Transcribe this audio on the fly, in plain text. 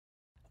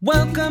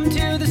Welcome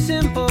to the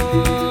Simple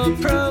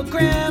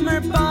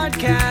Programmer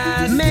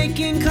Podcast,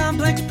 making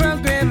complex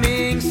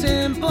programming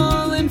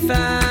simple and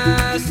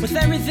fast, with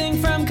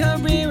everything from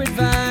career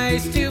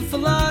advice to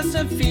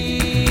philosophy.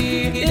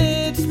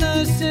 It's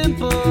the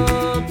Simple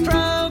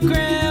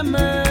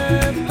Programmer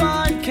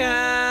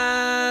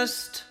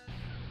Podcast.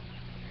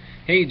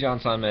 Hey,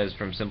 John Sonmez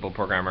from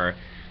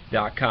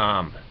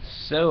SimpleProgrammer.com.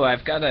 So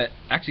I've got a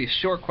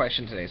short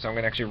question today, so I'm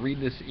going to actually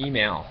read this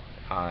email.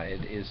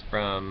 It is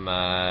from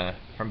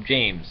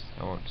James.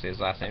 I won't say his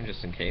last name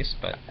just in case,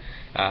 but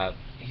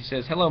he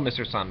says, "Hello,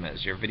 Mr.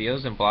 Sonmez. Your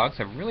videos and blogs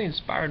have really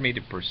inspired me to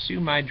pursue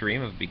my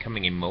dream of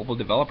becoming a mobile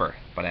developer,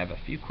 but I have a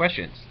few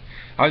questions.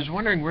 I was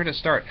wondering where to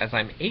start, as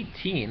I'm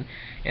 18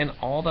 and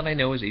all that I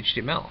know is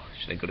HTML.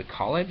 Should I go to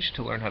college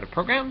to learn how to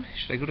program?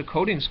 Should I go to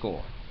coding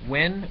school?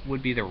 When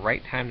would be the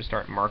right time to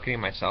start marketing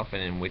myself,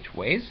 and in which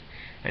ways?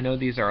 I know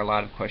these are a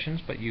lot of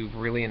questions, but you've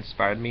really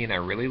inspired me and I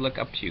really look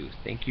up to you.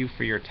 Thank you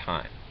for your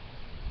time."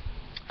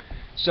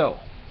 So,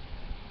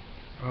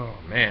 oh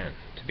man,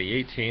 to be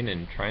 18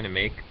 and trying to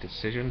make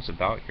decisions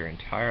about your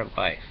entire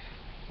life.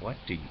 What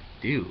do you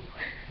do?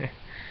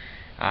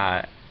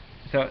 So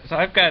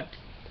I've got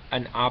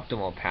an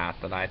optimal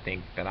path that I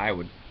think that I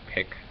would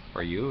pick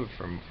for you,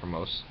 for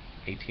most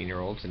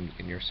 18-year-olds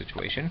in your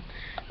situation,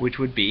 which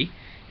would be,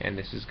 and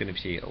this is going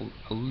to be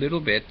a little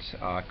bit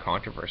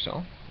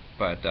controversial,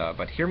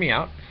 but hear me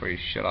out before you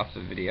shut off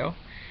the video,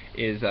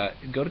 is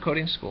go to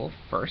coding school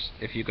first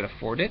if you can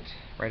afford it,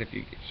 right?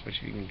 Especially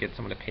if you can get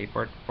someone to pay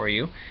for it for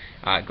you.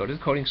 Go to the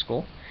coding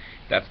school.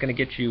 That's going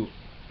to get you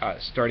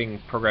starting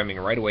programming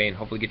right away and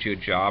hopefully get you a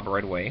job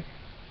right away.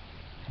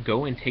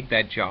 Go and take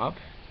that job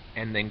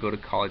and then go to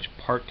college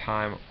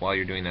part-time while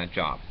you're doing that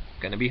job.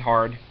 Going to be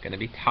hard, going to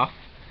be tough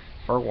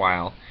for a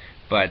while,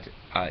 but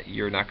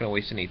you're not going to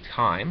waste any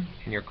time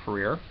in your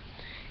career,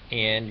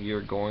 and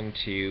you're going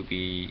to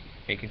be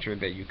making sure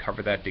that you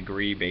cover that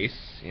degree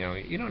base.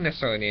 You don't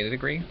necessarily need a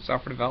degree in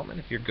software development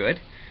if you're good,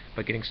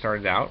 but getting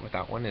started out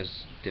without one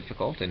is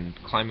difficult, and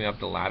climbing up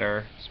the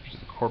ladder,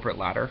 especially the corporate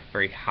ladder,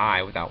 very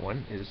high without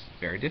one is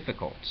very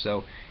difficult.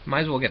 So you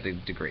might as well get the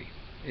degree.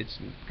 It's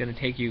going to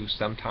take you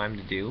some time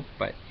to do,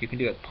 but you can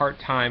do it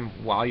part-time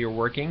while you're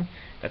working.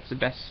 That's the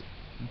best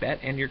bet,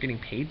 and you're getting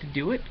paid to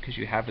do it because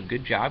you have a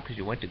good job because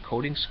you went to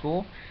coding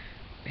school.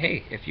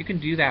 Hey, if you can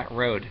do that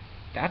road,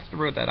 that's the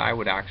road that I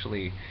would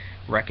actually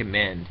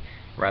recommend,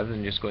 rather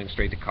than just going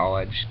straight to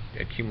college,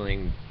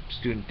 accumulating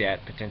student debt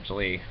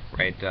potentially,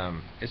 right?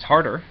 It's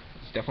harder.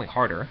 It's definitely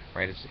harder,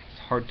 right? It's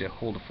hard to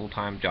hold a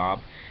full-time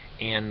job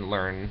and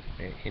learn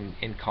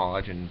in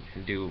college and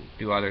do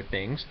other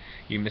things.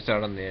 You miss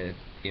out on the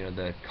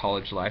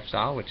college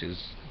lifestyle, which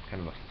is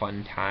kind of a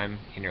fun time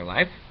in your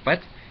life,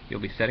 but you'll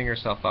be setting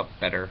yourself up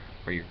better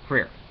for your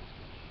career.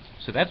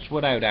 So that's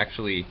what I would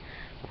actually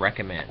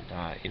recommend.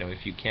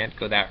 If you can't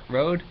go that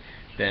road,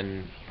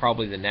 then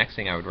probably the next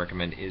thing I would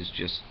recommend is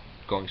just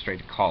going straight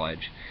to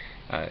college,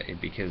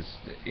 because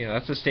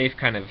that's a safe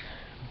kind of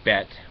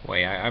bet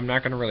way. I'm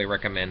not going to really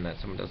recommend that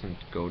someone doesn't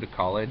go to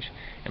college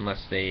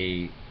unless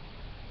they,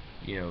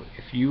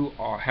 if you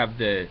have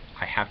the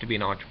I have to be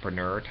an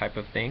entrepreneur type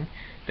of thing,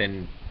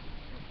 then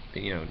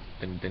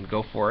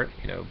go for it.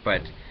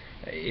 But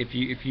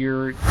if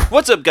you're...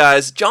 What's up,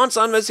 guys? John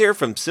Sonmez here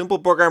from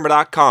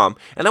SimpleProgrammer.com,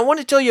 and I want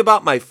to tell you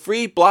about my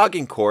free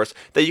blogging course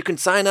that you can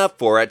sign up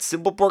for at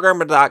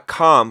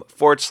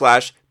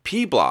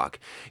SimpleProgrammer.com/pblog.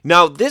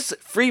 Now, this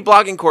free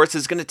blogging course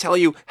is going to tell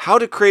you how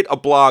to create a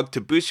blog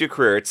to boost your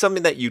career. It's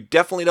something that you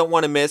definitely don't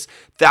want to miss.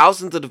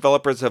 Thousands of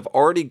developers have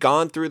already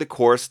gone through the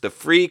course, the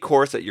free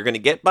course that you're going to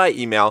get by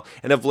email,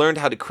 and have learned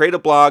how to create a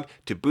blog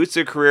to boost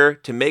their career,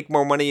 to make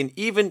more money, and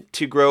even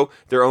to grow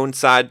their own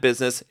side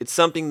business. It's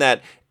something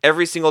that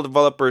every single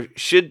developer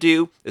should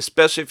do,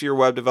 especially if you're a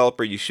web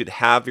developer. You should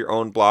have your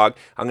own blog.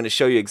 I'm going to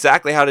show you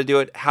exactly how to do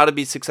it, how to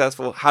be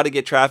successful, how to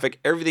get traffic,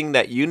 everything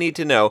that you need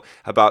to know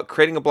about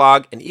creating a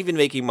blog and even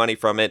making money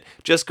from it.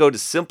 Just go to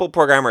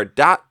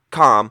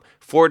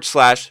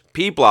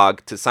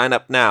simpleprogrammer.com/pblog to sign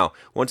up now.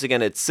 Once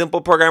again, it's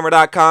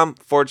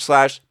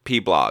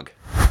simpleprogrammer.com/pblog.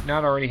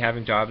 Not already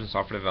having jobs in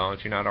software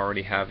development, you're not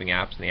already having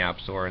apps in the App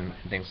Store and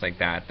things like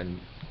that, then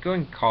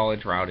going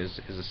college route is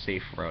a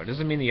safe road.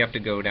 Doesn't mean that you have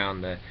to go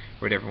down the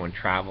road everyone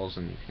travels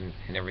and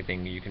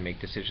everything. You can make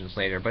decisions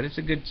later, but it's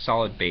a good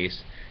solid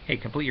base. Hey,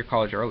 complete your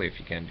college early if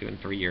you can. Do it in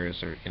 3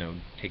 years, or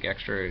take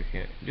extra.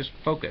 Just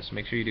focus.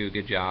 Make sure you do a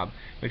good job.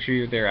 Make sure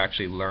you're there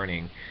actually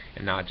learning,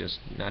 and not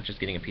just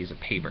getting a piece of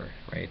paper,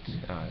 right?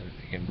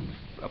 You can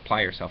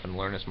apply yourself and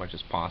learn as much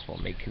as possible.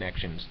 Make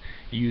connections.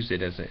 Use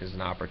it as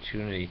an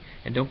opportunity,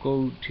 and don't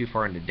go too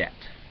far into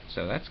debt.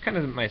 So that's kind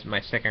of my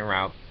second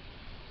route.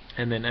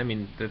 And then,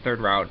 the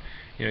third route,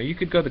 you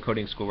could go the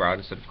coding school route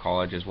instead of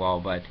college as well,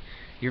 but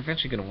you're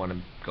eventually going to want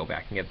to go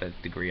back and get the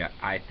degree,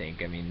 I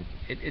think.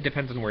 It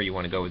depends on where you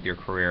want to go with your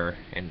career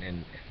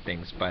and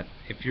things, but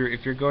if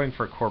you're going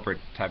for a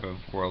corporate type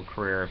of world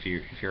career, if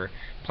you're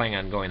planning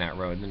on going that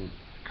road, then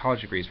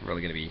college degree is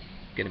really going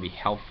to be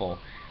helpful.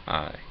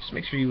 Just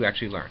make sure you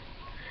actually learn.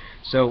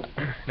 So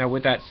now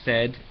with that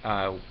said,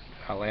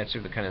 I'll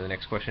answer the kind of the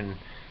next question.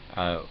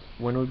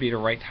 When would be the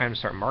right time to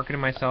start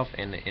marketing myself,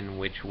 and in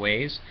which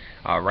ways?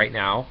 Right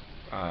now,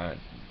 in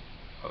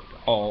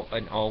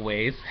all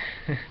ways.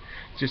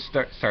 Just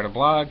start a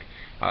blog,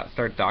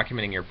 start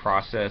documenting your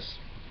process.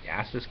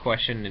 Ask this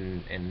question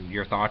and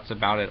your thoughts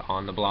about it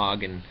on the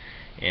blog, and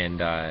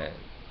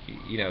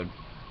you know,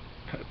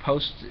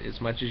 post as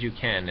much as you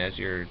can as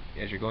you're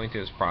going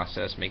through this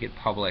process. Make it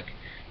public.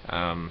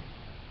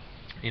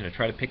 You know,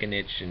 try to pick a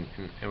niche and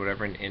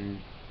whatever, and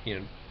you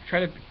know, try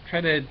to.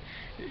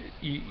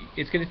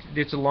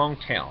 It's a long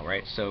tail,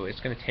 right? So it's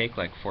going to take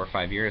like 4 or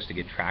 5 years to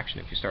get traction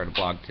if you start a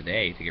blog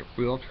today, to get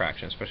real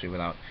traction, especially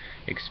without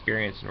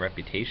experience and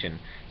reputation.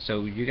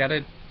 So you got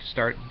to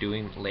start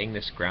laying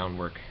this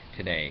groundwork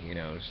today. You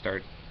know,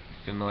 start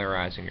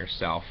familiarizing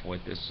yourself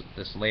with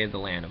this lay of the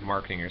land of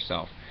marketing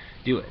yourself.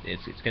 Do it.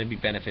 It's going to be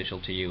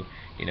beneficial to you.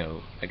 You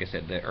know, like I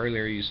said, the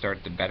earlier you start,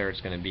 the better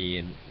it's going to be,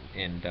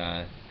 and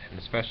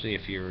especially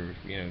if you're,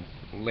 you know,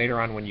 later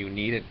on when you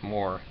need it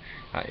more,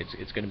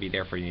 it's going to be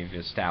there for you to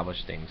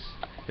establish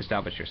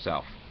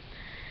yourself.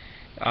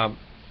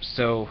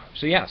 So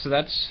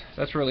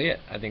that's really it.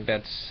 I think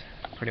that's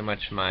pretty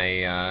much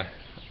my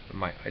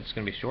it's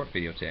going to be a short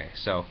video today.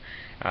 So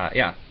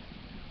yeah,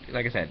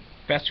 like I said,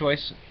 best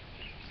choice,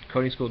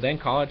 coding school then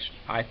college,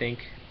 I think.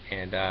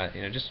 And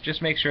you know,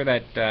 just make sure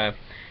that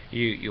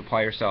you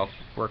apply yourself,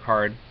 work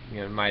hard.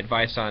 You know, my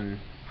advice on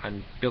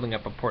building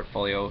up a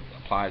portfolio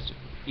applies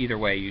either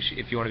way.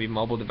 If you want to be a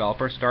mobile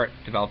developer, start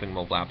developing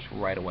mobile apps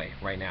right away,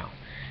 right now,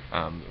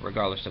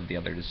 regardless of the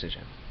other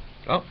decision.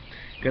 Well,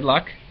 good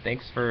luck.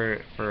 Thanks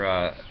for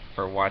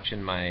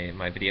watching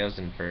my videos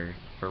and for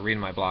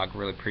reading my blog.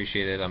 Really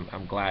appreciate it.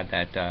 I'm glad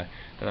that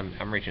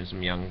I'm reaching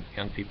some young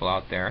people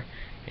out there,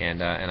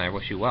 and I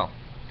wish you well.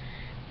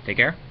 Take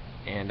care.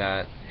 And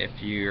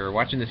if you're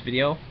watching this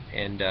video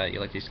and you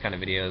like these kind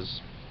of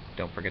videos,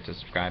 don't forget to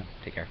subscribe.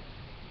 Take care.